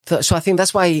So I think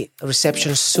that's why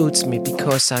reception suits me,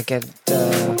 because I get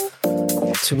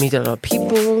to meet a lot of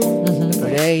people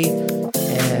every day,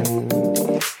 and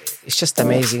it's just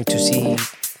amazing to see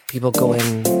people go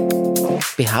and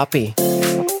be happy.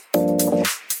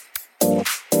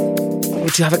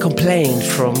 Would you have a complaint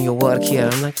from your work here?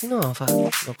 I'm like, no, I've had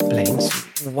no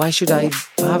complaints. Why should I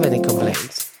have any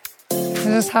complaints?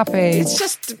 You're just happy. It's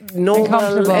just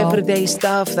normal, everyday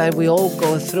stuff that we all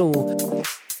go through.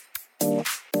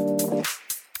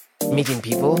 Meeting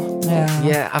people.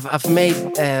 Yeah. I've made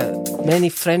many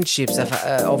friendships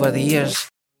over the years.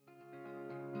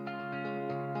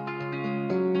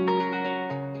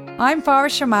 I'm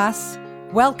Farah Shammas.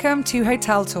 Welcome to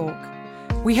Hotel Talk.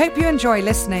 We hope you enjoy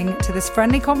listening to this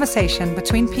friendly conversation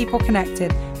between people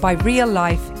connected by real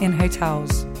life in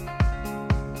hotels.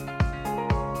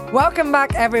 Welcome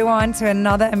back, everyone, to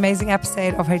another amazing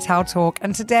episode of Hotel Talk.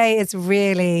 And today is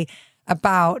really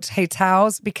about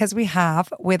hotels, because we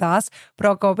have with us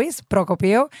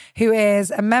Procopiou, who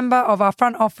is a member of our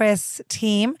front office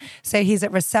team. So he's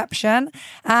at reception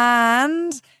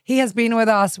and he has been with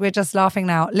us, we're just laughing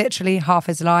now, literally half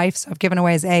his life. So I've given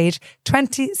away his age,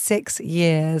 26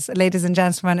 years. Ladies and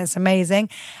gentlemen, it's amazing.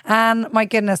 And my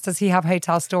goodness, does he have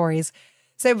hotel stories.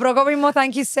 So Procopiou,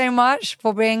 thank you so much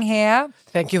for being here.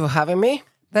 Thank you for having me.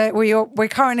 We're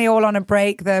currently all on a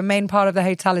break. The main part of the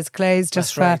hotel is closed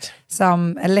just for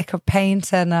a lick of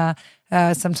paint and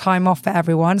some time off for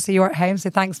everyone. So you're at home. So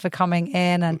thanks for coming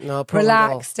in and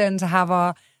relaxed and to have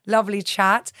a lovely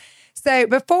chat. So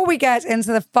before we get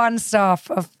into the fun stuff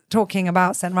of talking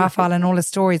about St.Raphael and all the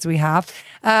stories we have,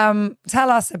 tell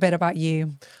us a bit about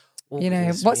you.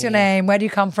 What's your name? Where do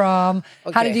you come from?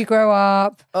 Okay. How did you grow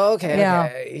up?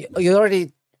 Okay. You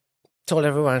already told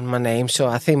everyone my name, so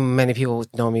I think many people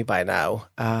would know me by now.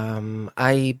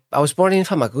 I was born in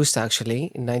Famagusta,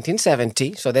 actually, in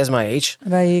 1970, so there's my age.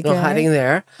 There you go. No hiding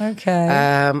there. Okay.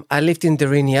 I lived in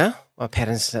Marina. My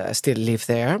parents still live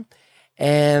there.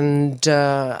 And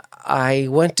I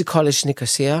went to college in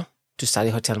Nicosia to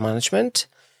study hotel management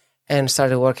and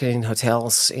started working in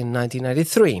hotels in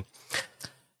 1993.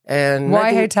 And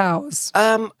why hotels?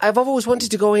 I've always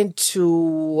wanted to go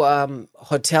into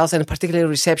hotels, and particularly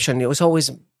reception. It was always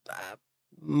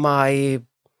that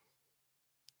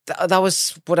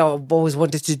was what I always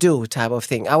wanted to do, type of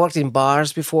thing. I worked in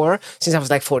bars before. Since I was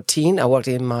like 14, I worked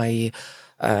in my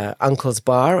uncle's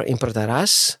bar in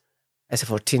Procopiou as a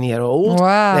 14-year-old.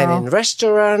 Wow. Then in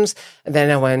restaurants, and then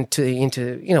I went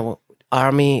into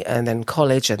army, and then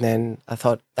college, and then I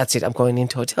thought, that's it, I'm going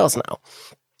into hotels now.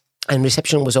 And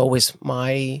reception was always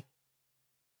my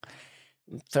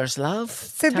first love.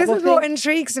 So this is what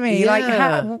intrigues me.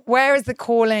 Yeah. Like, where is the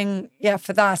calling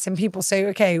for that? And people say,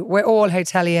 okay, we're all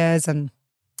hoteliers, and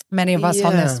many of us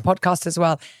on this podcast as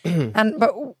well.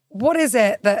 But what is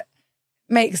it that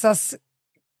makes us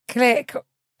click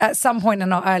at some point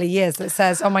in our early years that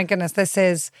says, oh my goodness, this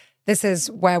is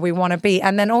where we want to be?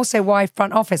 And then also, why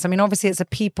front office? I mean, obviously it's a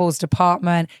people's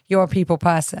department. You're a people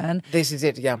person. This is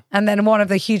it, yeah. And then one of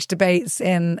the huge debates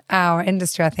in our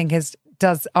industry, I think, is,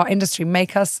 does our industry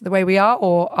make us the way we are,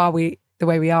 or are we the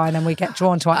way we are and then we get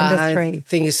drawn to our industry? I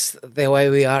think it's the way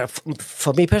we are.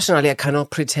 For me personally, I cannot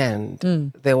pretend.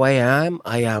 The way I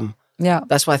am. Yeah.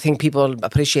 That's why I think people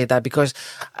appreciate that, because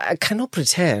I cannot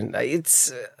pretend.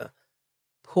 It's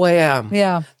who I am.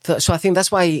 Yeah. So I think that's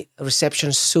why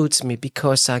reception suits me,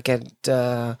 because I get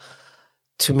to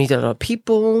meet a lot of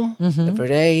people every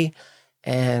day,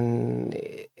 and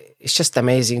it's just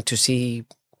amazing to see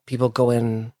people go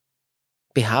and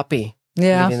be happy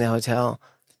living in the hotel.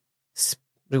 It's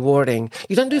rewarding.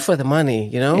 You don't do it for the money,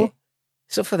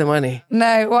 It's not for the money.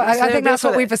 No, well, I think that's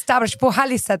what we've established.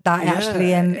 Pauhali said that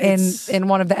actually in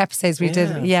one of the episodes we did,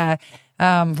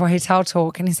 for Hotel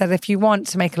Talk, and he said, if you want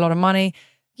to make a lot of money,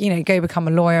 go become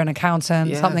a lawyer, an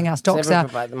accountant, something else, doctor. Never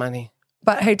provide the money.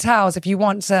 But hotels, if you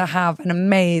want to have an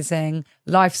amazing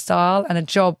lifestyle and a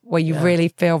job where you really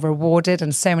feel rewarded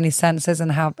in so many senses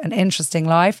and have an interesting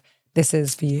life, this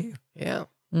is for you. Yeah,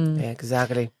 yeah,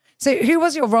 exactly. So who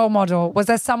was your role model? Was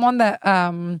there someone that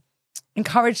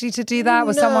encouraged you to do that?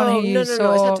 Was someone who you saw?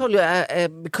 No. As I told you,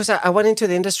 because I went into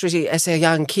the industry as a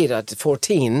young kid at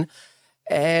 14,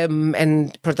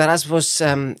 and Procopiou was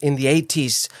in the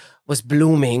 80s, was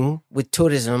blooming with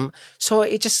tourism. So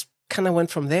it just kind of went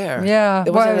from there. Yeah,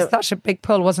 it was such a big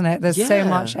pull, wasn't it? There's so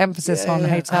much emphasis on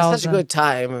hotels. I had such a good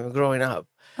time growing up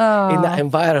in that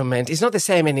environment. It's not the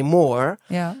same anymore.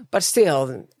 Yeah. But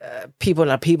still,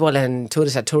 people are people, and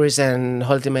tourists are tourists, and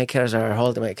holidaymakers are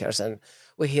holidaymakers. And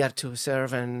we're here to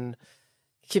serve and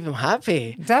keep them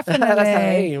happy. Definitely. That's the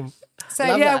aim. So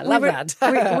Love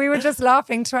that. we were just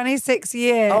laughing 26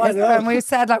 years. Oh, I know. And we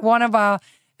said like one of our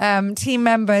team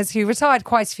members who retired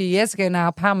quite a few years ago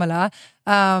now, Pamela,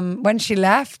 when she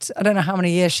left, I don't know how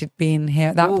many years she'd been here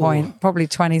at that point, probably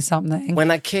 20 something.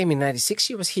 When I came in 96,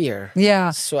 she was here.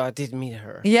 Yeah. So I did meet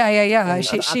her. Yeah. And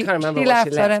She I can't remember she what left,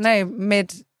 she left. I don't know,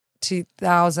 mid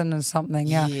 2000 and something.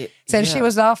 Yeah. So she yeah.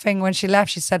 was laughing when she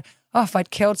left. She said, "Oh, if I'd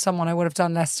killed someone, I would have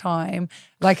done less time,"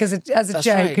 like as a joke,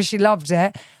 right. because she loved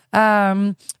it.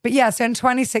 But yeah, so in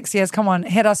 26 years, come on,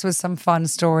 hit us with some fun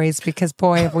stories, because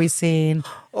boy, have we seen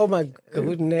Oh my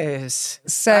goodness.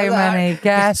 so many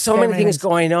guests. So many things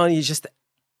going on.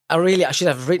 I should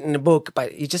have written a book,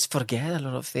 but you just forget a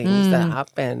lot of things that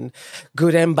happen,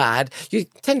 good and bad. You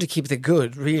tend to keep the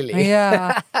good, really.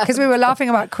 Yeah, because we were laughing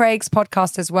about Craig's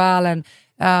podcast as well. And,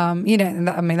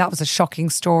 that was a shocking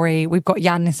story. We've got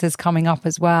Yannis's coming up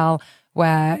as well,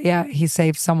 where, he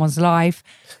saved someone's life.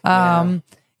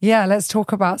 Let's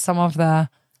talk about some of the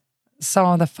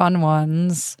fun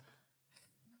ones.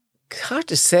 Hard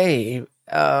to say.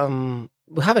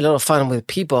 We have a lot of fun with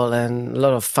people and a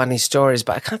lot of funny stories,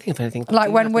 but I can't think of anything.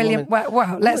 Like when William,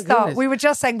 let's start. Goodness. We were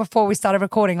just saying before we started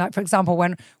recording, like for example,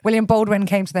 when William Baldwin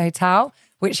came to the hotel,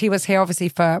 which he was here obviously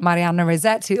for Mariana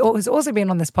Rosette, who has also been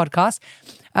on this podcast,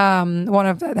 one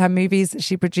of her movies that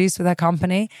she produced with her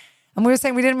company. And we were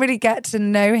saying we didn't really get to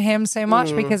know him so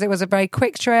much because it was a very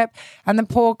quick trip, and the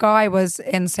poor guy was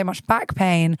in so much back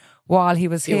pain while he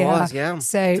was here. He was, yeah.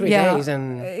 So 3 days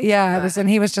and it was, and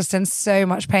he was just in so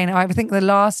much pain. I think the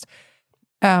last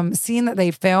scene that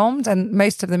they filmed, and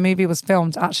most of the movie was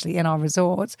filmed actually in our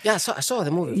resort. Yeah, I saw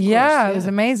the movie. It was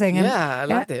amazing. And, I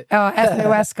loved it.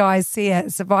 SOS guys, see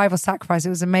it. Survival Sacrifice. It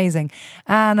was amazing.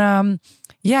 And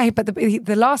but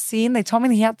the last scene, they told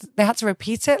me they had to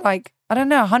repeat it like, I don't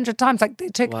know, 100 times. Like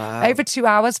it took over 2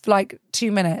 hours for like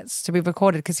 2 minutes to be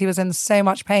recorded because he was in so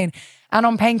much pain and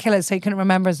on painkillers, so he couldn't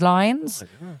remember his lines. Oh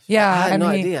my gosh. Yeah, I had no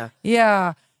idea.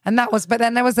 Yeah. And but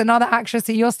then there was another actress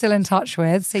that you're still in touch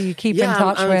with, so you keep in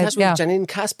touch I'm with. in touch with Janine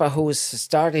Kasper, who's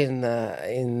starring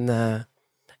in the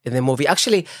movie.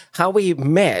 Actually, how we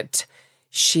met,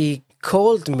 she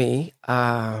called me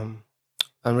on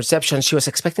reception. She was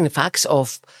expecting a fax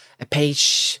of a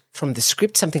page from the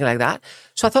script, something like that.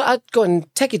 So I thought I'd go and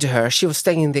take it to her. She was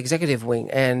staying in the executive wing,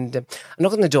 and I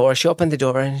knocked on the door. She opened the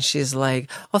door and she's like,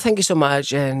 "Oh, thank you so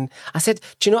much." And I said,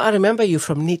 "Do you know, I remember you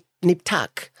from Nip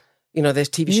Tuck. You know, this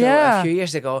TV show a few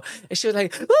years ago." And she was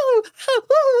like, "Ooh,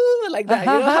 ooh," like that.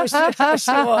 You know how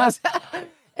she was.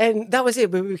 And that was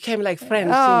it. We became like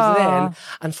friends since then.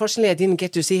 Unfortunately, I didn't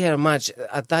get to see her much.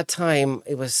 At that time,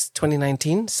 it was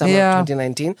 2019, summer of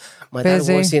 2019. My dad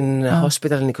was in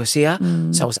hospital in Nicosia.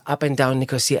 So I was up and down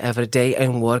Nicosia every day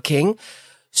and working.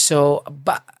 So,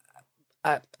 but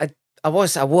I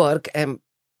was at work and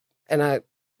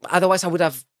otherwise I would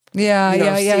have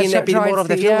seen a bit more of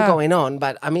the film going on.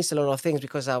 But I missed a lot of things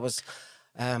because I was...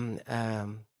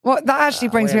 well, that actually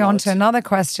brings me on to another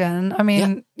question. I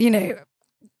mean,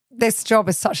 this job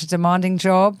is such a demanding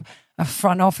job, a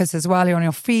front office as well. You're on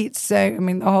your feet. So, I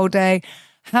mean, the whole day.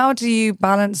 How do you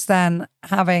balance then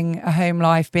having a home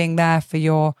life, being there for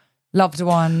your loved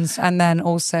ones, and then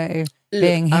also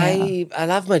being here? I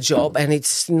love my job, and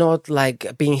it's not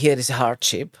like being here is a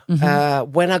hardship.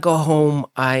 When I go home,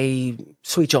 I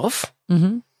switch off.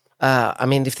 I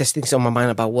mean, if there's things on my mind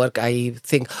about work, I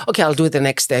think, okay, I'll do it the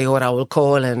next day, or I will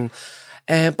call.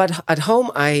 But at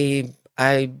home, I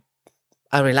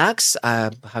relax. I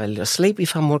have a little sleep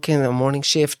if I'm working in the morning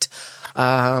shift.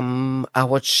 I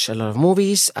watch a lot of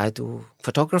movies. I do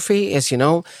photography, as you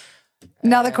know.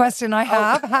 Another question I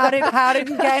have: how did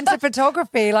you get into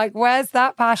photography? Like, where's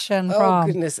that passion from? Oh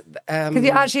goodness!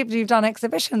 Because you've done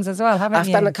exhibitions as well, haven't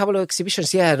you? I've done a couple of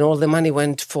exhibitions, and all the money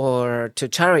went to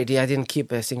charity. I didn't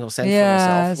keep a single cent for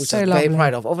myself, which I'm very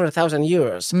proud of. Over 1,000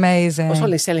 euros. Amazing. I was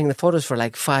only selling the photos for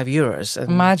like €5. And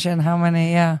imagine how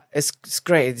many. Yeah, it's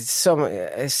great. It's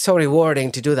so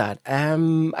rewarding to do that.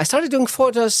 I started doing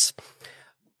photos.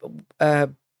 I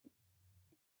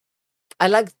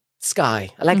like sky.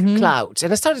 I like clouds.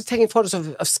 And I started taking photos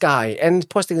of sky and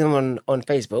posting them on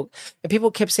Facebook. And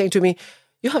people kept saying to me,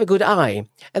 "You have a good eye."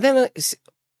 And then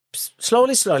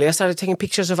slowly, I started taking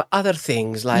pictures of other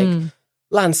things like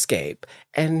landscape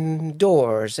and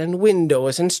doors and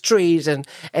windows and streets. And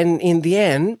in the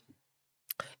end,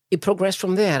 it progressed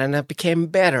from there and I became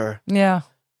better. Yeah.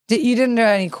 You didn't do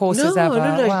any courses ever?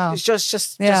 No. Wow. It's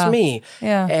just me.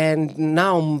 Yeah. And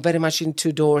now I'm very much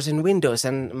into doors and windows.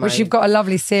 Which you've got a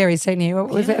lovely series, don't you?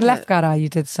 Was it Lefkara you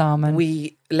did some?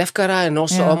 Lefkara and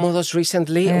also Omodos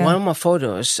recently. One of my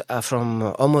photos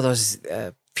from Omodos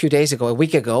few days ago, a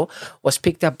week ago, was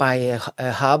picked up by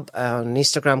a hub on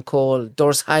Instagram called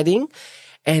Doors Hiding,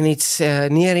 and it's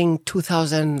nearing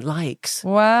 2,000 likes.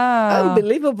 Wow.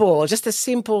 Unbelievable. Just a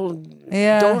simple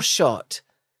door shot.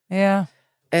 Yeah.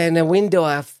 And a window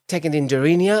I've taken in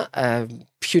Marina a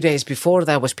few days before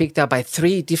that was picked up by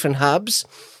 3 different hubs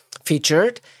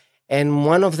featured. And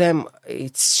one of them,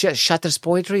 it's Shutters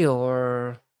Poetry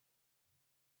or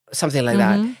something like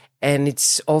that. And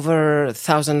it's over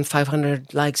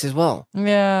 1,500 likes as well.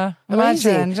 Yeah.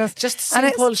 Amazing. Imagine. Just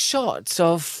simple shots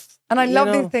of... And I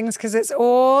love these things because it's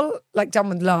all like done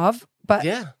with love. But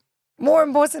more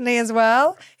importantly as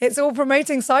well, it's all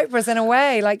promoting Cyprus in a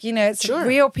way. Like, it's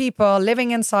real people living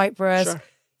in Cyprus,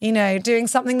 doing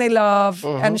something they love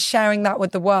and sharing that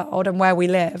with the world and where we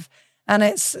live. And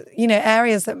it's,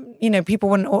 areas that, people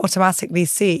wouldn't automatically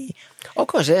see. Of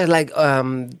course, like...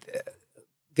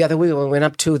 the other week, we went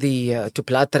up to to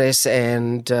Platres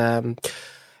and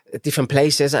different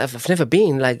places. I've never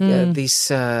been, like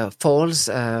these falls.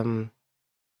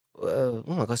 Oh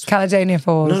my gosh, Caledonia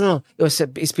Falls. No,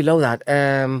 it's below that.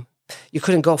 You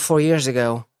couldn't go 4 years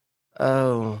ago.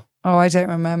 Oh, I don't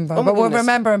remember. But we'll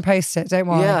remember and post it. Don't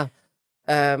worry. Yeah.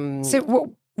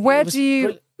 So where do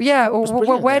you?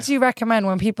 Where do you recommend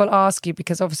when people ask you?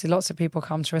 Because obviously, lots of people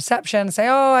come to reception and say,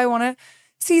 "Oh, I want to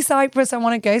see Cyprus. I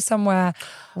want to go somewhere."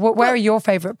 Where are your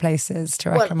favourite places to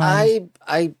recommend?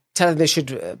 I tell them they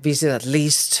should visit at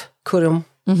least Kurum,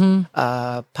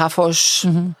 Paphos,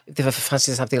 if they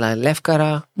fancy something like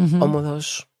Lefkara,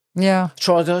 Omodos,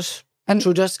 Trodos.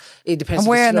 Trudos. It depends. And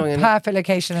we're in the perfect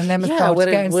location in Lemon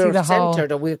we're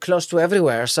centered. We're close to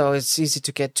everywhere, so it's easy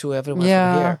to get to everywhere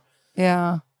from here.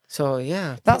 Yeah. So,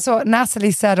 That's what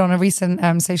Natalie said on a recent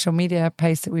social media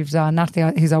post that we've done.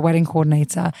 Natalie, who's our wedding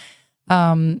coordinator,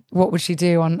 what would she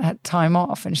do on her time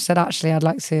off? And she said, actually, I'd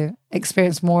like to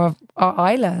experience more of our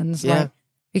islands.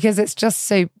 Because it's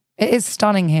just it is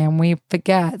stunning here and we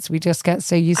forget. We just get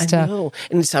so used to. I know.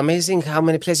 And it's amazing how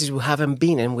many places we haven't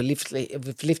been and we've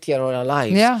lived here all our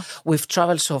lives. Yeah. We've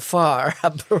traveled so far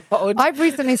abroad. I've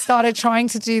recently started trying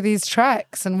to do these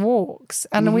treks and walks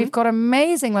and we've got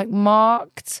amazing, like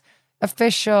marked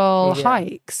official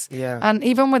hikes. Yeah. And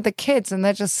even with the kids and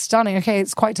they're just stunning. Okay,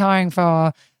 it's quite tiring for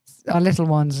our little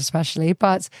ones especially,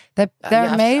 but they're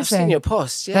amazing. I've seen your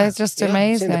posts. Yeah. They're just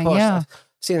amazing. I've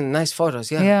seen nice photos.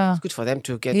 Yeah. It's good for them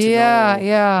to get to know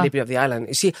a little bit of the island.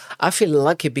 You see, I feel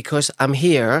lucky because I'm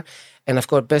here and I've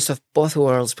got best of both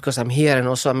worlds because I'm here and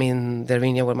also I'm in the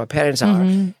Rinia where my parents are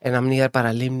and I'm near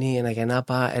Paralimni and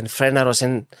Agenapa and Frenaros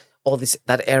and all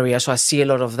that area. So I see a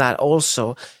lot of that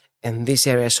also in this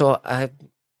area. So I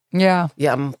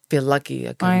feel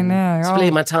lucky. I know.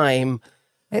 Split my time.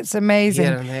 It's amazing.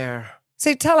 Here and there.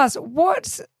 So tell us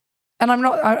and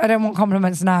I don't want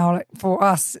compliments now for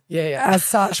us as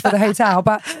such for the hotel,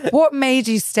 but what made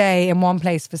you stay in one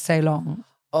place for so long?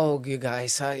 Oh, you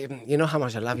guys, you know how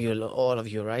much I love you, all of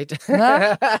you, right?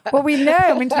 No? Well, we know.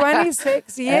 I mean,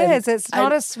 26 years, it's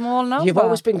not a small number. You've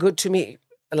always been good to me.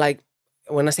 Like,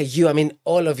 when I say you, I mean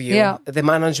all of you. Yeah. The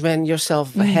management,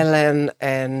 yourself, Helen,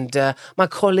 and my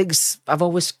colleagues. I've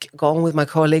always gone with my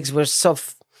colleagues. We're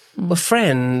we're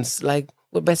friends,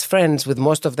 we're best friends with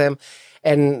most of them.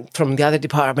 And from the other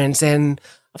departments, and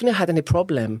I've never had any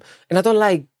problem. And I don't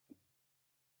like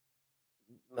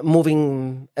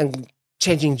moving and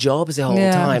changing jobs the whole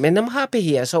time. And I'm happy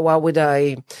here, so why would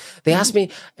I? They asked me,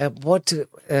 would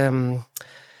you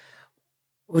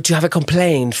have a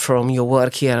complaint from your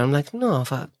work here? I'm like, no, I've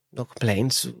had no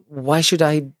complaints. Why should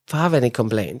I have any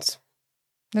complaints?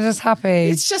 They're just happy.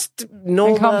 It's just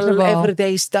normal,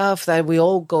 everyday stuff that we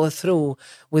all go through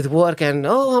with work and,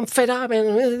 I'm fed up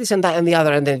and this and that and the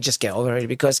other, and then just get over it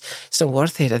because it's not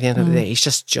worth it at the end of the day. It's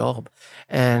just job.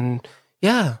 And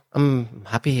I'm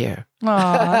happy here. Oh,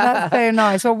 that's so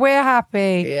nice. Well, we're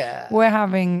happy. Yeah. We're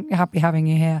happy having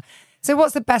you here. So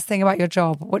what's the best thing about your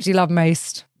job? What do you love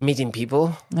most? Meeting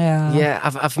people. Yeah. Yeah,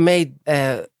 I've made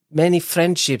many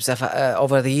friendships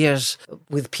over the years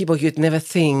with people you'd never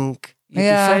think you'd be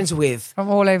friends with. From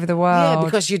all over the world. Yeah,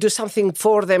 because you do something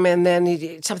for them and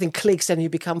then something clicks and you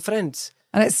become friends.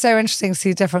 And it's so interesting to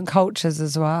see different cultures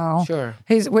as well. Sure.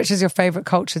 Which is your favourite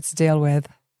culture to deal with?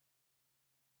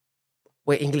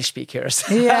 We're English speakers.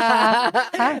 Yeah.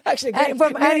 Actually,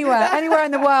 from anywhere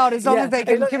in the world, as long as they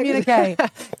can communicate.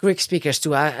 Greek speakers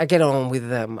too. I get on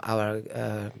with our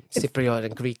Cypriot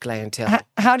and Greek clientele.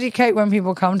 How do you cope when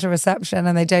people come to reception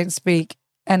and they don't speak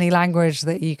any language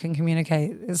that you can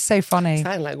communicate? It's so funny.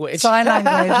 Sign language,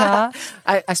 huh?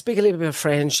 I speak a little bit of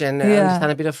French and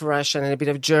understand a bit of Russian and a bit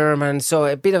of German. So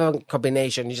a bit of a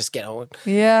combination. You just get on.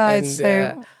 Yeah, and, it's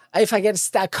so... if I get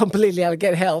stuck completely, I'll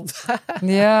get help.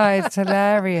 Yeah, it's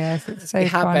hilarious. It's so It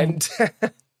funny. happened.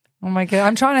 Oh my God.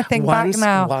 I'm trying to think back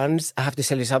now. Once, I have to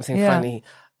tell you something funny.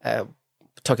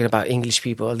 Talking about English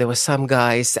people, there were some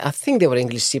guys, I think they were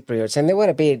English Cypriots, and they were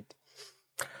a bit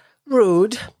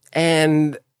rude.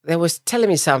 And they was telling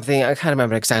me something. I can't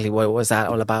remember exactly what it was that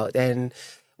all about. And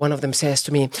one of them says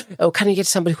to me, "Oh, can you get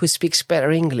somebody who speaks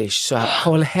better English?" So I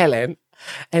called Helen.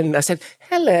 And I said,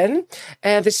 "Helen,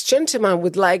 this gentleman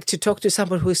would like to talk to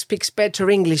someone who speaks better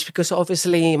English because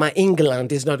obviously my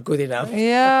England is not good enough."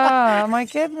 Yeah, my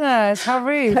goodness, how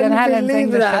rude. And Helen's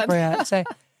English Cypriot. So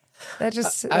they're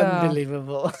just...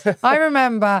 Unbelievable. I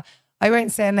remember, I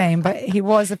won't say a name, but he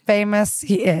is a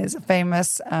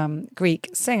famous Greek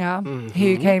singer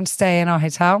who came to stay in our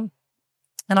hotel.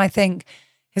 And I think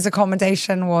his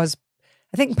accommodation was,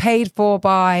 paid for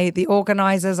by the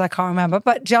organisers. I can't remember,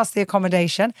 but just the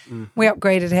accommodation. We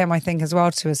upgraded him, I think, as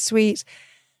well to a suite.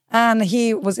 And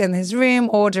he was in his room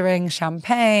ordering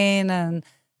champagne and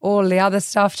all the other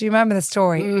stuff. Do you remember the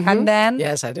story? And then...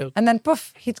 Yes, I do. And then,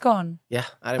 poof, he'd gone. Yeah,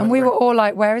 I remember. And we were all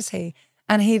like, where is he?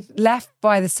 And he'd left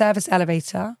by the service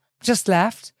elevator, just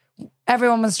left.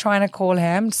 Everyone was trying to call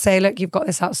him to say, look, you've got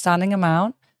this outstanding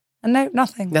amount. And no,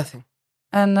 nothing. Nothing.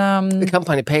 And the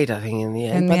company paid, I think, in the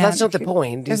end. But that's not the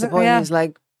point. The point is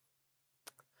like...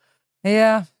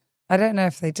 Yeah. I don't know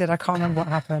if they did. I can't remember what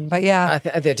happened. But yeah.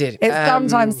 They did. It's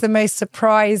sometimes the most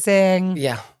surprising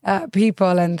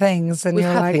people and things. And We've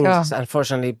you're had like, things,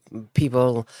 unfortunately,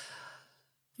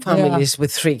 families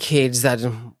with 3 kids that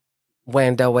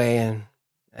went away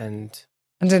and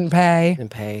didn't pay.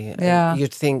 Yeah.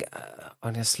 You'd think,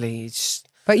 honestly, it's...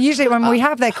 But usually when we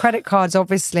have their credit cards,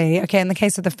 obviously, okay, in the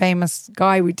case of the famous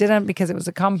guy, we didn't because it was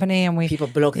a company and people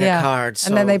block their cards.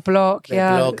 And then they block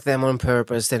them on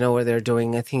purpose. They know what they're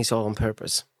doing. I think it's all on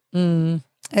purpose.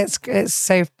 It's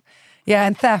so... Yeah,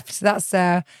 and theft, that's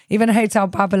even Hotel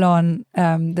Babylon,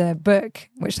 the book,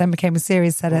 which then became a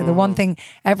series, said it. The one thing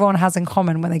everyone has in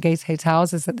common when they go to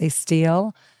hotels is that they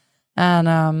steal.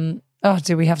 And,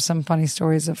 do we have some funny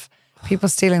stories of people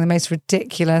stealing the most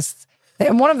ridiculous...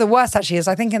 And one of the worst actually is,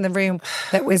 I think in the room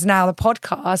that was now the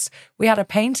podcast, we had a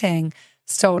painting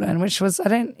stolen, which was, I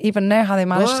don't even know how they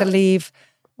managed to leave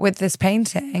with this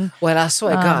painting. Well, I saw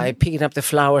a guy picking up the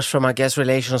flowers from, I guess,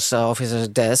 relations officer's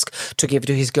desk to give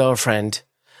to his girlfriend.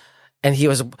 And he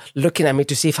was looking at me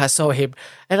to see if I saw him.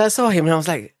 And I saw him and I was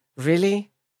like, really?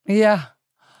 Yeah.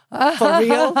 For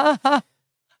real?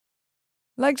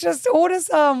 Like, just order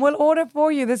some. We'll order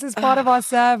for you. This is part of our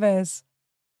service.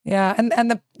 Yeah,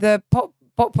 and the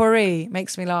potpourri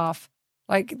makes me laugh,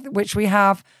 like, which we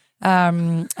have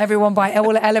everyone buy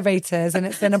all the elevators, and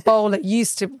it's in a bowl that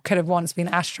could have once been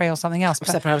ashtray or something else.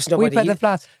 But perhaps we put the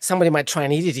flowers. Somebody might try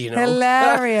and eat it,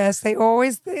 Hilarious. They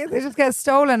just get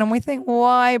stolen, and we think,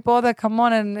 why bother? Come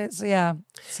on, and it's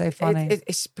so funny.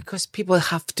 It's because people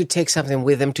have to take something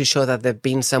with them to show that they've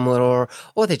been somewhere,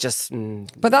 or they just.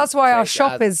 But that's why our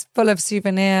shop is full of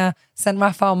souvenir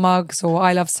St.Raphael mugs or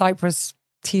I Love Cyprus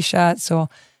T-shirts,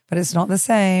 but it's not the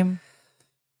same.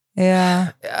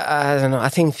 Yeah, I don't know. I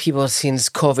think people since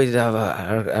COVID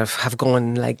have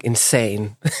gone like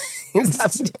insane in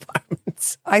some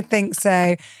departments. I think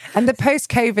so. And the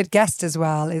post-COVID guest as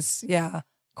well is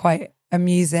quite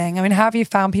amusing. I mean, how have you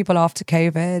found people after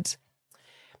COVID?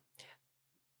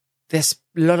 There's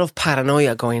a lot of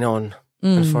paranoia going on,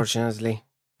 unfortunately.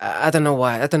 I don't know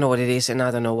why. I don't know what it is, and I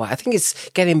don't know why. I think it's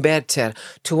getting better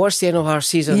towards the end of our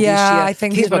season this year. I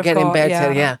think things were getting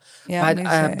better. Yeah,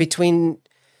 but between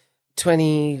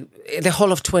the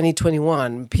whole of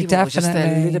 2021, people were just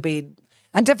a little bit.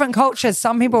 And different cultures.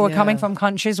 Some people were coming from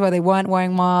countries where they weren't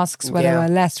wearing masks, where there were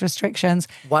less restrictions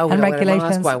and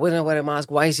regulations. Why wouldn't I wear a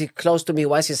mask? Why is he close to me?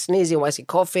 Why is he sneezing? Why is he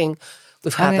coughing?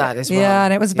 We've had that as well. Yeah,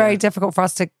 and it was very difficult for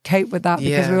us to cope with that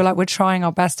because we were like, we're trying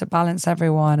our best to balance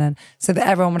everyone and so that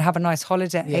everyone would have a nice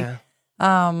holiday. Yeah.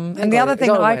 And the other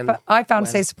thing that I found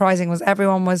so surprising was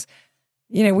everyone was,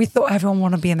 we thought everyone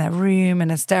wanted to be in their room in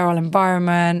a sterile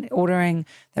environment, ordering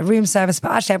their room service,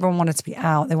 but actually everyone wanted to be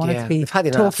out. They wanted to be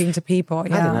talking to people.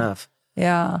 Had enough.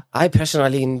 Yeah. I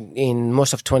personally, in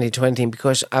most of 2020,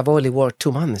 because I've only worked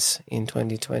 2 months in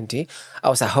 2020, I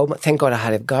was at home. Thank God I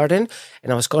had a garden,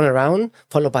 and I was going around,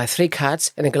 followed by 3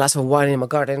 cats and a glass of wine in my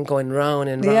garden, going round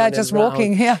and round. Yeah, just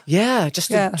walking. Yeah,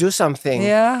 just to do something.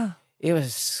 Yeah. It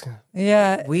was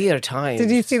weird times.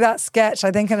 Did you see that sketch?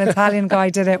 I think an Italian guy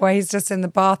did it, where he's just in the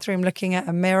bathroom looking at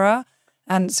a mirror,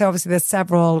 and so obviously there's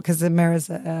several because the mirror's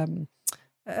a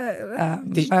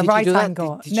right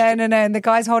angle. No. And the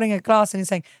guy's holding a glass and he's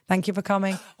saying, "Thank you for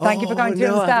coming. Thank you for coming."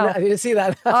 No, I didn't see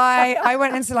that. I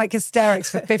went into like hysterics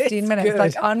for 15 minutes,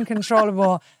 like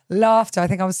uncontrollable laughter. I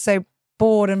think I was so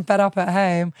bored and fed up at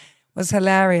home. It was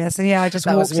hilarious. And I just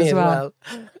That walked was me as well.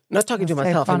 Not talking to That's so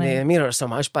myself in funny. the mirror so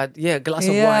much, but a glass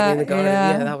of wine in the garden.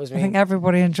 Yeah, that was me. I think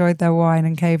everybody enjoyed their wine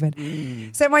in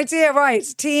COVID. So, my dear, right,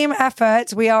 team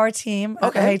effort. We are a team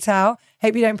at the hotel.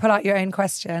 Hope you don't pull out your own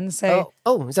question. So,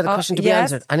 is that a question to be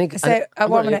answered?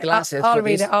 One minute. I'll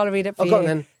read it. I'll read it for you.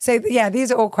 Then. So,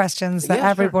 these are all questions that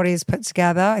everybody's put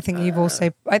together. I think you've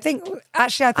also. I think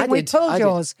we pulled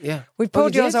yours. Yeah, we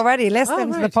pulled yours already.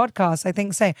 Listen to the podcast. I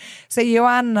think so. So,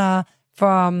 Joanna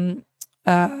from.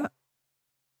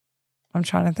 I'm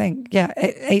trying to think. Yeah,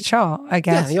 HR, I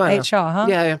guess. Yeah, HR, huh?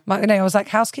 Yeah. No, I was like,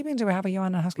 housekeeping? Do we have a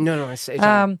Joanna housekeeping? No, it's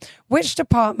HR. Which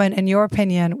department, in your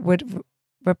opinion, will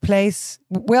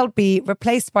be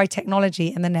replaced by technology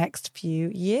in the next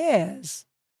few years?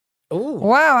 Oh.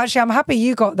 Wow, actually, I'm happy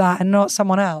you got that and not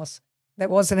someone else that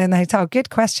wasn't in the hotel. Good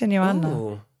question, Joanna.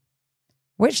 Ooh.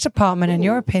 Which department, in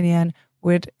your opinion,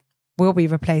 will be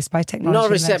replaced by technology? No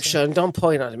reception. Don't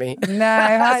point at me.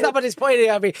 No. Somebody's pointing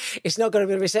at me. It's not going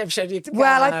to be reception.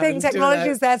 I think technology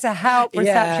is there to help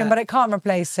reception, but it can't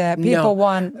replace it. People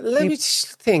want... Let me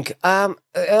just think.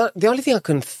 The only thing I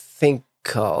can think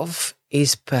of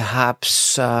is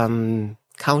perhaps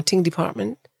counting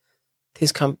department.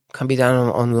 Things can be done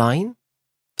online,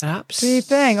 perhaps. Do you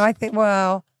think? I think,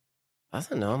 I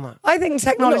don't know. I think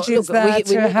technology is there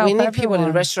to help We need everyone. people in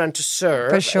the restaurant to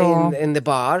serve. For sure. In the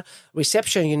bar.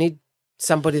 Reception, you need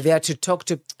somebody there to talk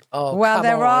to. Oh, well,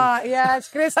 there on. are. Yes,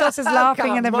 Christos is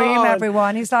laughing in the room,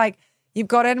 everyone. He's like, you've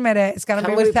got to admit it. It's going to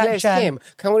be reception.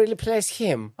 Can we replace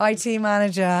him? IT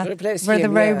manager. Replace for him, the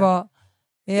robot.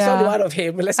 Yeah. There's only one of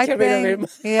him. Let's get rid of him.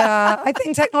 Yeah, I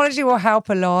think technology will help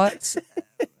a lot.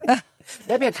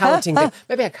 Maybe accounting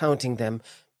them.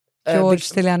 George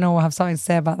Stiliano will have something to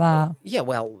say about that. Yeah,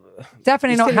 well...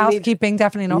 Definitely not housekeeping,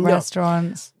 definitely not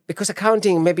restaurants. Because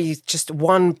accounting, maybe just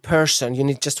one person. You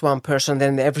need just one person,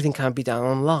 then everything can be done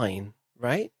online,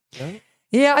 right? No?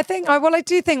 Yeah, I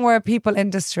do think we're a people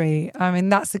industry. I mean,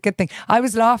 that's a good thing. I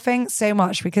was laughing so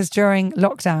much because during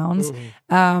lockdowns,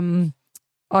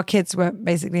 our kids were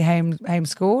basically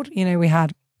homeschooled. We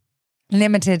had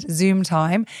limited Zoom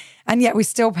time, and yet we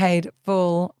still paid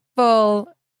full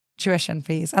tuition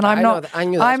fees. And I'm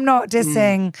not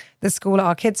dissing the school that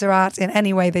our kids are at in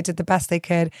any way. They did the best they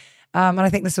could. And I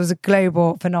think this was a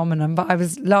global phenomenon, but I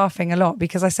was laughing a lot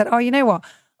because I said, oh, you know what?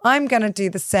 I'm going to do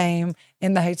the same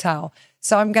in the hotel.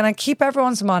 So I'm going to keep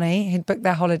everyone's money who'd booked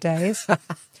their holidays,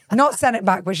 not send it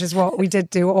back, which is what we did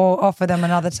do, or offer them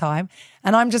another time.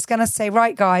 And I'm just going to say,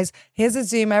 right, guys, here's a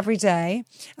Zoom every day.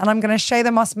 And I'm going to show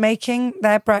them us making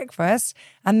their breakfast.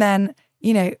 And then,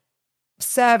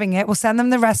 serving it. We'll send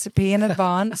them the recipe in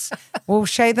advance. We'll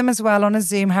show them as well on a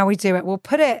Zoom how we do it. We'll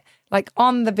put it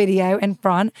on the video in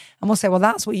front, and we'll say, well,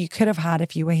 that's what you could have had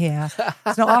if you were here.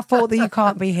 It's not our fault that you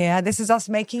can't be here. This is us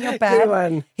making your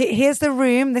bed. Here's the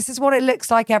room. This is what it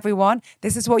looks like, everyone.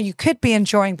 This is what you could be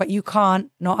enjoying, but you can't.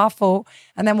 Not our fault.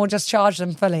 And then we'll just charge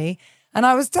them fully. And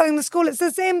I was telling the school, it's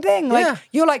the same thing.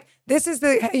 You're like, this is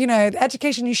the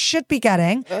education you should be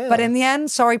getting. Yeah. But in the end,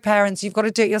 sorry, parents, you've got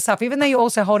to do it yourself, even though you're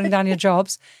also holding down your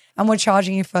jobs, and we're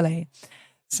charging you fully.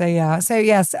 So,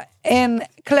 yes, in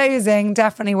closing,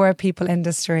 definitely we're a people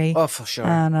industry. Oh, for sure.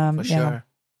 And, sure.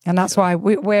 And that's why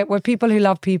we're people who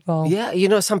love people.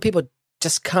 Yeah, some people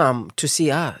just come to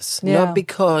see us, not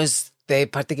because they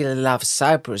particularly love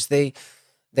Cyprus. They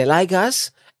like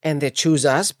us. And they choose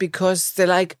us because they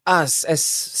like us as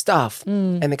staff,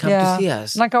 and they come to see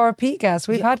us. Like our repeat guests.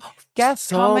 We've had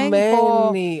guests coming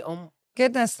for,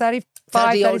 goodness,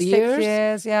 36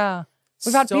 years. Yeah.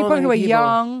 We've had people who are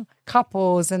young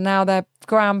couples, and now they're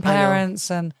grandparents,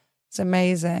 and it's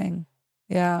amazing.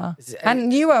 Yeah. And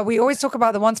newer, we always talk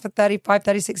about the ones for 35,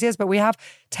 36 years, but we have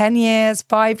 10 years,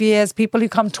 5 years, people who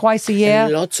come twice a year.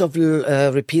 And lots of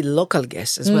repeat local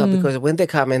guests as well, because when they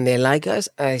come and they like us,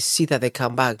 I see that they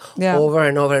come back over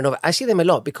and over and over. I see them a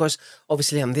lot because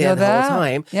obviously I'm there the whole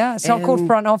time. Yeah, it's not called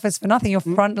front office for nothing. You're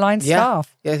frontline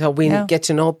staff. Yeah, so we get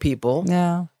to know people.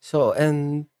 Yeah. So,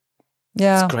 and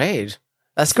it's great.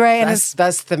 That's great.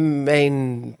 That's the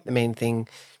main thing.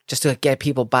 Just to get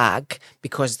people back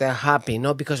because they're happy,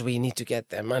 not because we need to get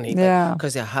their money, but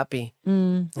because they're happy.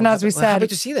 And as we said, happy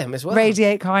to see them as well.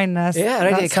 Radiate kindness. Yeah,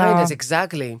 radiate kindness,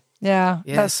 exactly. Yeah,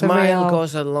 that's smile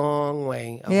goes a long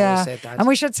way. I've always said that. And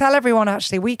we should tell everyone,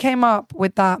 actually, we came up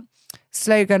with that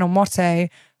slogan or motto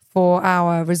for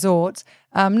our resort,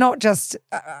 not just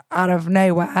out of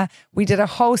nowhere. We did a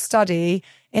whole study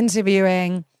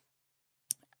interviewing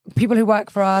people who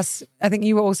work for us. I think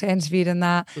you were also interviewed in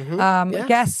that.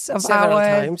 Guests of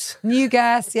ours, new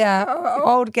guests,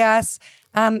 old guests.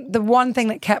 And the one thing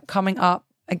that kept coming up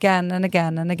again and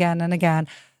again and again and again.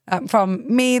 From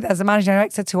me as a managing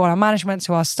director to our management,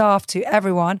 to our staff, to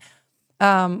everyone,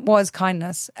 was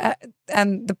kindness.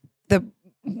 And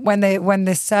when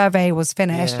this survey was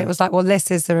finished, it was like, well,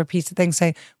 this is the repeated thing.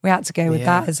 So we had to go with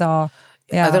that as our.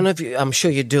 Yeah. I don't know if I'm sure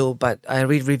you do, but I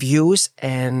read reviews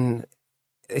and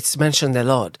it's mentioned a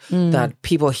lot that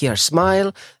people here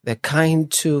smile, they're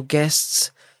kind to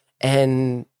guests,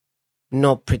 and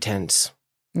no pretense.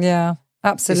 Yeah,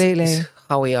 absolutely. It's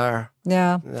how we are.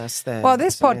 Yeah. This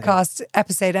podcast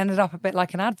episode ended up a bit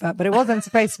like an advert, but it wasn't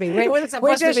supposed to be. We're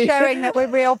just showing that we're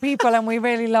real people and we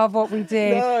really love what we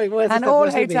do. No, it wasn't. And all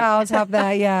hotels have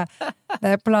their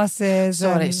pluses.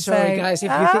 Sorry, guys,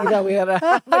 if you think that we are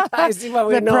advertising, but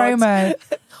we're the not. Promo.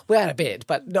 We are a bit,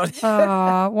 but not.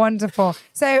 Oh, wonderful.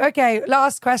 So, okay,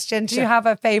 last question. Do you have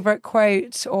a favorite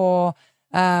quote or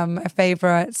a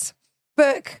favorite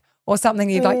book? Or something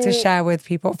you'd like to share with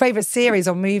people? Favorite series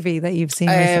or movie that you've seen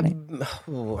recently?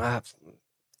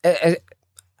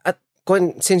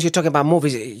 Since you're talking about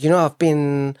movies, I've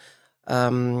been.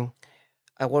 I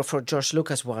worked for George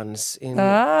Lucas once. Shall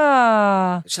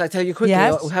I tell you quickly?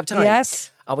 Yes. We have time.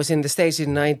 Yes. I was in the States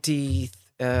in end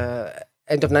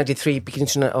of 93,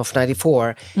 beginning of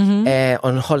 94,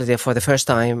 on holiday for the first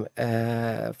time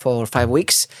for 5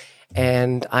 weeks.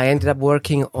 And I ended up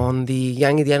working on the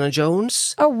Young Indiana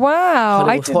Jones. Oh, wow. Hollywood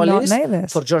I did not know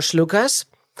this. For George Lucas.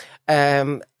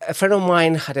 A friend of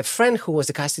mine had a friend who was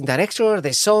the casting director.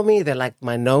 They saw me. They liked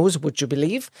my nose, would you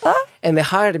believe? And they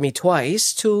hired me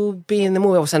twice to be in the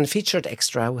movie. I was unfeatured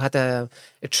extra. We had a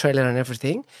trailer and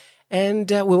everything. And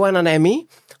we won an Emmy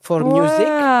for music,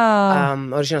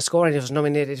 original score. And it was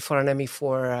nominated for an Emmy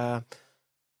for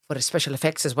the special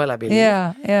effects as well, I believe.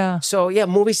 Yeah. So,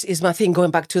 movies is my thing,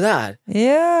 going back to that.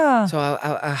 Yeah. So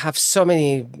I have so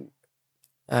many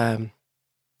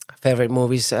favorite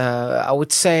movies. I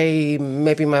would say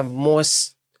maybe my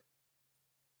most,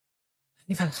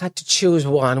 if I had to choose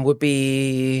one, would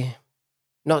be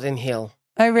Notting Hill.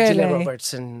 Oh, really? Julia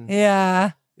Roberts and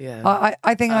Yeah.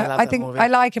 I think I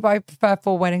like it, but I prefer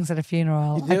Four Weddings and a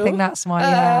Funeral. I think that's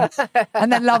my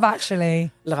and then Love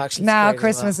Actually. Love Actually. Now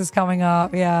Christmas is coming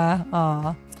up. Yeah.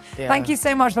 Aw. Yeah. Thank you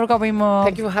so much for Procopiou.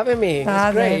 Thank you for having me. It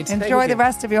was great. Enjoy the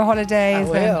rest of your holidays.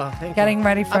 I will. And getting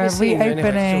ready for a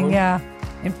reopening.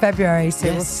 In February.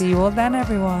 So we'll see you all then,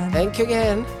 everyone. Thank you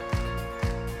again.